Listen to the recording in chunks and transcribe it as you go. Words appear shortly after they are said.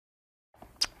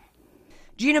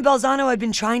Gina Belzano had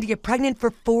been trying to get pregnant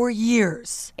for 4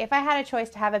 years. If I had a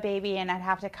choice to have a baby and I'd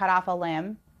have to cut off a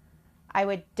limb, I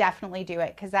would definitely do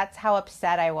it because that's how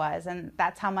upset I was and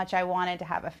that's how much I wanted to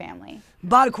have a family.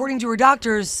 But according to her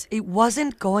doctors, it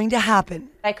wasn't going to happen.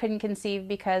 I couldn't conceive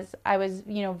because I was,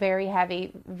 very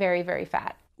heavy, very, very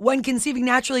fat. When conceiving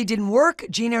naturally didn't work,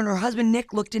 Gina and her husband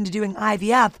Nick looked into doing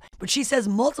IVF, but she says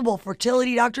multiple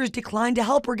fertility doctors declined to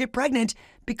help her get pregnant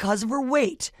because of her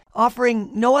weight, offering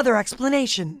no other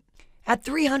explanation. At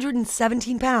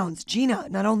 317 pounds, Gina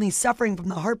not only suffering from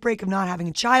the heartbreak of not having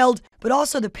a child, but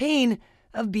also the pain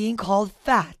of being called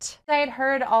fat. I had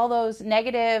heard all those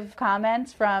negative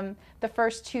comments from the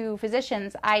first 2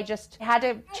 physicians. I just had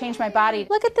to change my body.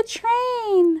 Look at the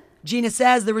train. Gina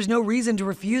says there was no reason to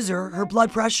refuse her. Her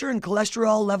blood pressure and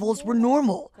cholesterol levels were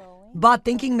normal. But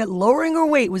thinking that lowering her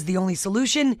weight was the only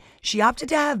solution, she opted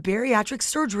to have bariatric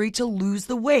surgery to lose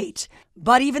the weight.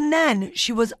 But even then,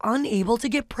 she was unable to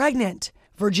get pregnant.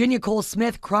 Virginia Cole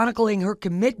Smith chronicling her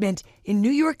commitment in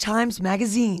New York Times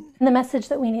Magazine. The message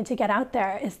that we need to get out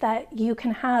there is that you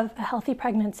can have a healthy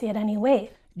pregnancy at any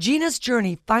weight. Gina's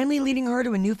journey finally leading her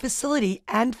to a new facility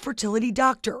and fertility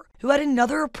doctor who had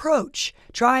another approach,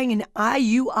 trying an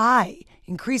IUI,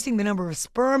 increasing the number of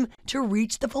sperm to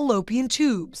reach the fallopian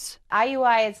tubes.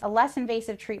 IUI is a less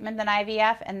invasive treatment than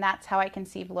IVF, and that's how I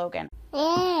conceived Logan.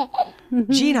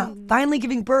 Gina finally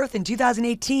giving birth in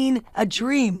 2018, a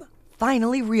dream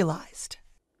finally realized.